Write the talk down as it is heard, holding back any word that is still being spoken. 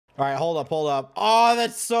All right, hold up, hold up. Oh,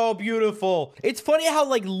 that's so beautiful. It's funny how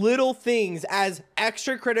like little things as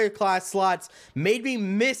extra creator class slots made me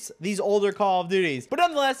miss these older Call of Duties. But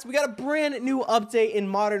nonetheless, we got a brand new update in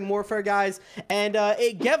Modern Warfare, guys. And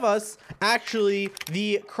it gave us actually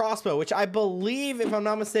the crossbow, which I believe, if I'm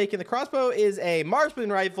not mistaken, the crossbow is a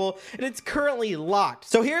marksman rifle and it's currently locked.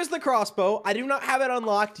 So here's the crossbow. I do not have it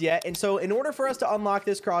unlocked yet. And so in order for us to unlock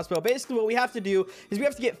this crossbow, basically what we have to do is we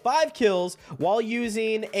have to get 5 kills while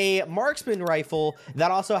using a marksman rifle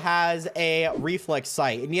that also has a reflex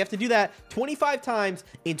sight, and you have to do that 25 times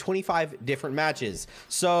in 25 different matches.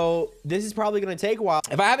 So this is probably going to take a while.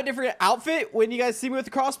 If I have a different outfit when you guys see me with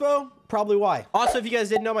the crossbow, probably why. Also, if you guys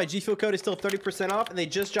didn't know, my G Fuel code is still 30% off, and they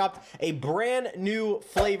just dropped a brand new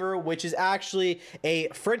flavor, which is actually a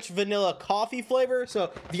French vanilla coffee flavor.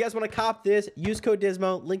 So if you guys want to cop this, use code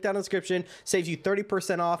Dysmo, link down in the description, saves you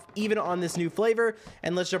 30% off even on this new flavor.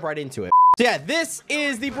 And let's jump right into it. So yeah, this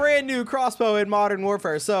is the brand new crossbow in Modern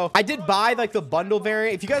Warfare. So I did buy like the bundle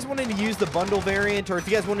variant. If you guys wanted to use the bundle variant, or if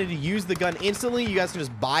you guys wanted to use the gun instantly, you guys can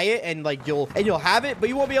just buy it and like you'll have it, but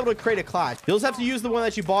you won't be able to create a class. You'll just have to use the one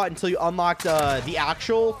that you bought until you unlocked the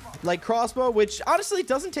actual like crossbow, which honestly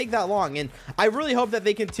doesn't take that long. And I really hope that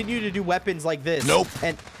they continue to do weapons like this. Nope.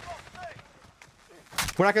 And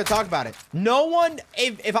we're not going to talk about it. No one,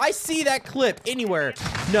 if I see that clip anywhere,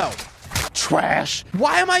 no. Trash.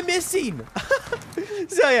 Why am I missing?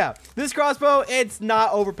 So yeah, this crossbow, it's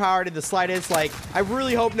not overpowered in the slightest. Like, I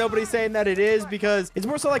really hope nobody's saying that it is, because it's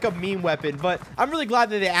more so like a meme weapon. But I'm really glad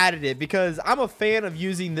that they added it, because I'm a fan of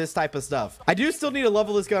using this type of stuff. I do still need to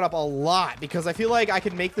level this gun up a lot, because I feel like I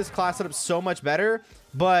can make this class setup so much better.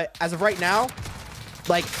 But as of right now,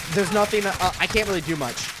 like, there's nothing, I can't really do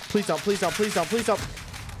much. Please don't, please don't, please don't, please don't.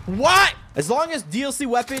 What? As long as DLC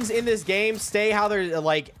weapons in this game stay how they're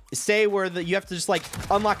like, stay where you have to just like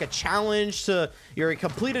unlock a challenge to, you're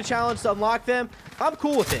complete a challenge to unlock them, I'm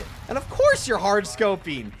cool with it. And of course you're hard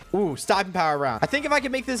scoping. Ooh, stopping power round. I think if I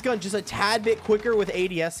can make this gun just a tad bit quicker with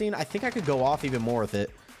ADSing, I think I could go off even more with it.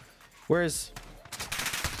 Where's,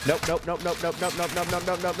 nope, nope, nope, nope, nope, nope, nope, nope, nope,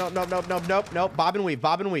 nope, nope, nope, nope, nope, nope, nope, bob and weave,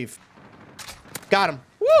 bob and weave. Got him.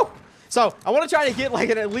 Woo! So I want to try to get like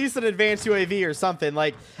at least an advanced UAV or something.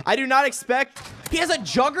 Like, I do not expect. He has a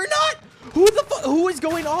juggernaut. Who is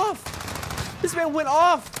going off? This man went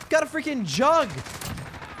off. Got a freaking jug.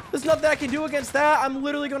 There's nothing I can do against that. I'm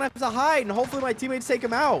literally gonna have to hide, and hopefully my teammates take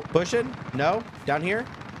him out. Pushing. No. Down here.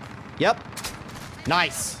 Yep.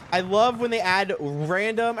 Nice. I love when they add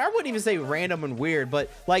random. I wouldn't even say random and weird,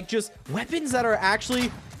 but like just weapons that are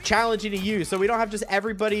actually challenging to use, so we don't have just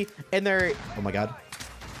everybody in their. Oh my god.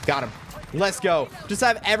 Got him. Let's go. Just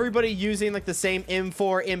have everybody using like the same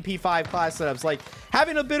M4, MP5 class setups. Like,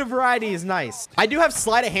 having a bit of variety is nice. I do have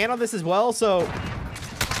sleight of hand on this as well, so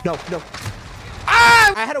no.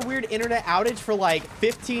 Ah! I had a weird internet outage for like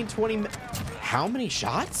 15, 20 how many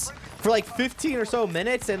shots? For like 15 or so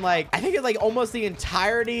minutes, and like I think it's like almost the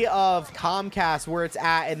entirety of Comcast where it's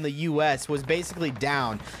at in the US was basically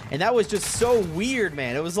down, and that was just so weird,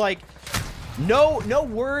 man. It was like no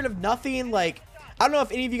word of nothing. Like, I don't know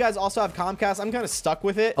if any of you guys also have Comcast. I'm kind of stuck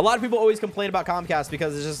with it. A lot of people always complain about Comcast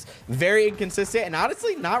because it's just very inconsistent and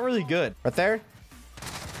honestly not really good. Right there.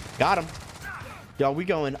 Got him. Yo, we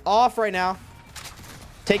going off right now.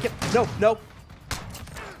 Take it. No.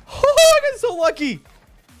 Oh, I got so lucky.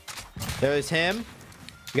 There's him.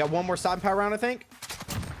 We got one more stopping power round, I think.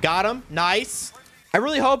 Got him. Nice. I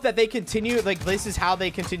really hope that they continue, like, this is how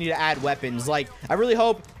they continue to add weapons. Like, I really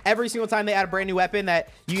hope every single time they add a brand new weapon that,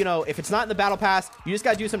 you know, if it's not in the battle pass, you just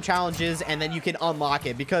got to do some challenges and then you can unlock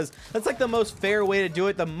it, because that's like the most fair way to do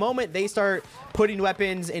it. The moment they start putting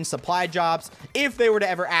weapons in supply drops, if they were to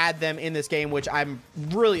ever add them in this game, which I'm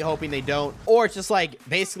really hoping they don't, or it's just like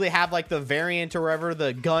basically have like the variant or whatever,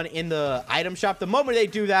 the gun in the item shop, the moment they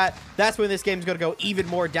do that, that's when this game is going to go even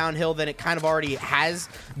more downhill than it kind of already has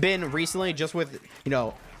been recently, just with, you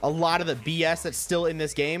know, a lot of the BS that's still in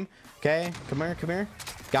this game. Okay, come here.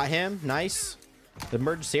 Got him. Nice. The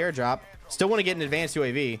emergency airdrop. Still want to get an advanced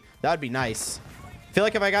UAV. That would be nice. I feel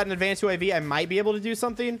like if I got an advanced UAV, I might be able to do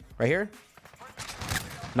something. Right here.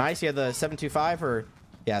 Nice. You have the 725 or...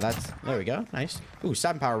 Yeah, that's... There we go. Nice. Ooh,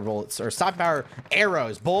 stopping power bullets. Or stopping power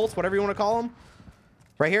arrows. Bolts. Whatever you want to call them.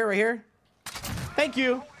 Right here. Thank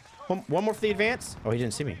you. One more for the advance. Oh, he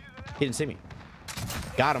didn't see me.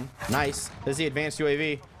 Got him. Nice. This is the advanced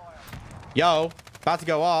UAV. Yo. About to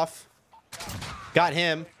go off. Got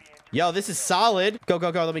him. Yo, this is solid. Go.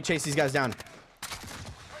 Let me chase these guys down.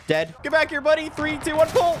 Dead. Get back here, buddy. 3, 2, 1,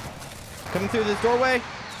 pull. Coming through this doorway.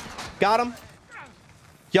 Got him.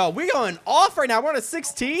 Yo, we going off right now. We're on a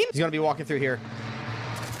 16. He's going to be walking through here.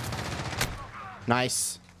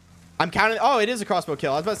 Nice. I'm counting. Oh, it is a crossbow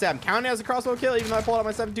kill. I was about to say I'm counting as a crossbow kill, even though I pulled out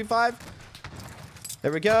my 7.25.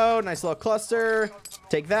 There we go. Nice little cluster.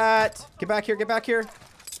 Take that. Get back here. Get back here.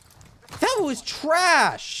 That was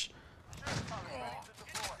trash.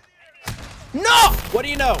 No! What do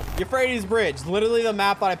you know? Euphrates Bridge. Literally the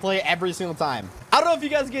map that I play every single time. I don't know if you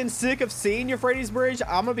guys are getting sick of seeing Euphrates Bridge.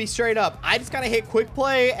 I'm gonna be straight up. I just gotta hit quick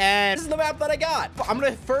play, and this is the map that I got. I'm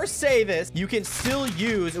gonna first say this. You can still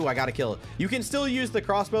use... Ooh, I gotta kill it. You can still use the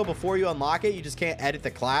crossbow before you unlock it. You just can't edit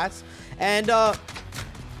the class. And,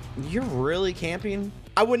 you're really camping?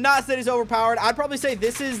 I would not say it's overpowered. I'd probably say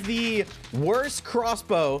this is the worst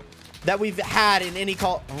crossbow that we've had in any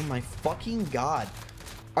call. Oh my fucking God.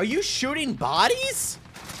 Are you shooting bodies?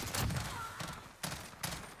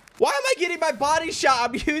 Why am I getting my body shot?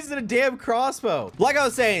 I'm using a damn crossbow. Like I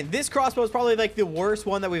was saying, this crossbow is probably like the worst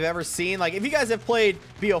one that we've ever seen. Like if you guys have played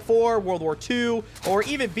BO4, World War II, or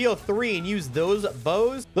even BO3 and used those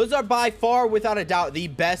bows, those are by far, without a doubt, the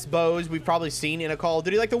best bows we've probably seen in a Call of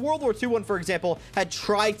Duty. Like the World War II one, for example, had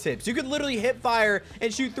tri-tips. You could literally hip fire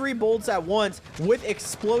and shoot 3 bolts at once with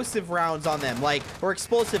explosive rounds on them, like, or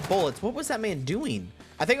explosive bullets. What was that man doing?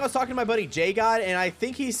 I think I was talking to my buddy J-God, and I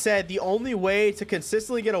think he said the only way to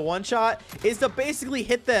consistently get a one-shot is to basically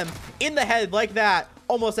hit them in the head like that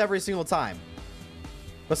almost every single time.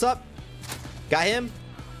 What's up? Got him.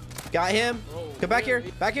 Got him. Come back here.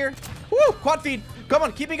 Back here. Woo! Quad feed. Come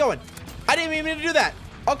on, keep me going. I didn't even mean to do that.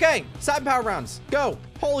 Okay, side power rounds. Go.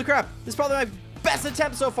 Holy crap. This is probably my best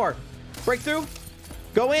attempt so far. Breakthrough.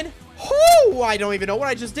 Go in. Whoo! I don't even know what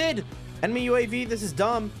I just did. Enemy UAV. This is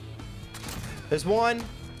dumb. There's one.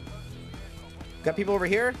 Got people over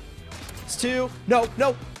here. It's 2. No,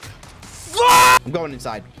 no. I'm going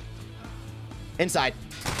inside. Inside.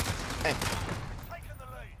 Hey.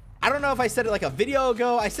 I don't know if I said it like a video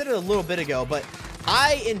ago. I said it a little bit ago, but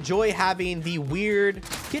I enjoy having the weird...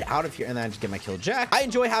 Get out of here. And then I just get my kill jack. I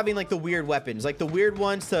enjoy having like the weird weapons, like the weird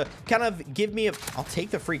ones to kind of give me a... I'll take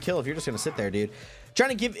the free kill if you're just going to sit there, dude.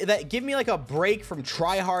 Trying to give me like a break from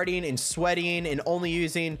try-harding and sweating and only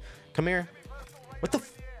using... Come here. What the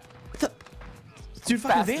dude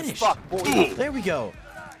fucking vanished. There we go.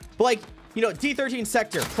 But like, you know, D13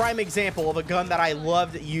 Sector, prime example of a gun that I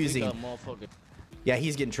loved using. Yeah,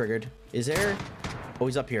 he's getting triggered. Is there? Oh,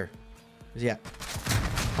 he's up here. Is he at?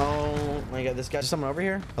 Oh my God, this guy's someone over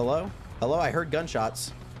here. Hello? Hello? I heard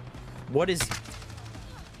gunshots. What is...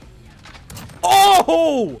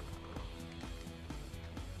 Oh!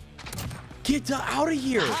 Get out of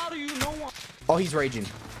here. How do you know? Oh, he's raging.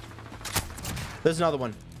 There's another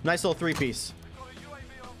one. Nice little 3-piece.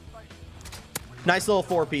 Nice little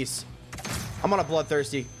 4-piece. I'm on a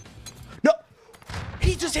bloodthirsty. No!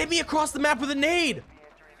 He just hit me across the map with a nade!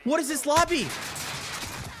 What is this lobby?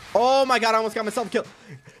 Oh my God, I almost got myself killed.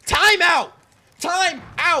 Time out! Time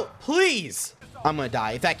out, please! I'm gonna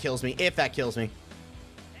die if that kills me. If that kills me.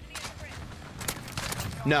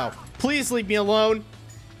 No. Please leave me alone.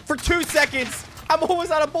 For 2 seconds. I'm almost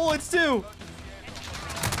out of bullets too.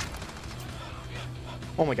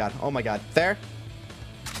 Oh my God. Oh my God. There.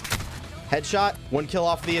 Headshot. 1 kill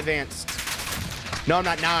off the advanced. No, I'm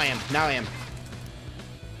not. Now I am. Now I am.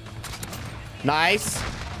 Nice.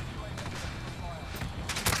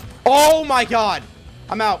 Oh my God.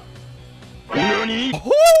 I'm out.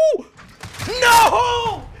 Oh!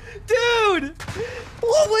 No! Dude!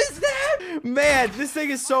 What was that? Man, this thing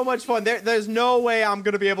is so much fun. There's no way I'm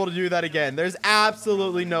going to be able to do that again. There's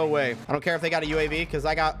absolutely no way. I don't care if they got a UAV because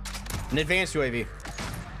I got an advanced UAV.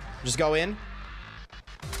 Just go in.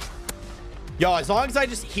 Yo, as long as I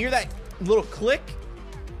just hear that little click.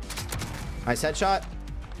 Nice headshot.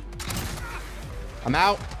 I'm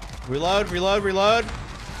out. Reload, reload, reload.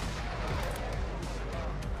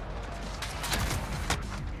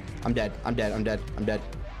 I'm dead. I'm dead. I'm dead. I'm dead.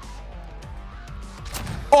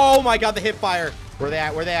 Oh my God, the hip fire. Where they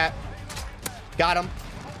at? Where they at? Got him.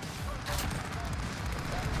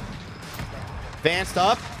 Advanced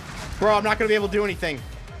up. Bro, I'm not going to be able to do anything.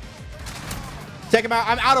 Take him out.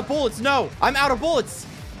 I'm out of bullets. No, I'm out of bullets.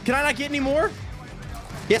 Can I not get any more?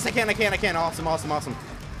 Yes, I can. I can. I can. Awesome. Awesome. Awesome.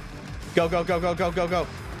 Go, go, go, go, go, go, go.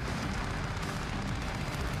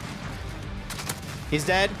 He's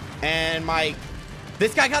dead. And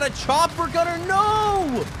this guy got a chopper gunner.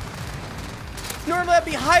 No! Normally I'd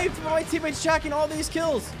be hyped, but my teammates jacking all these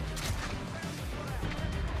kills.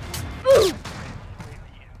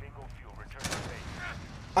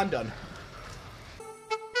 I'm done.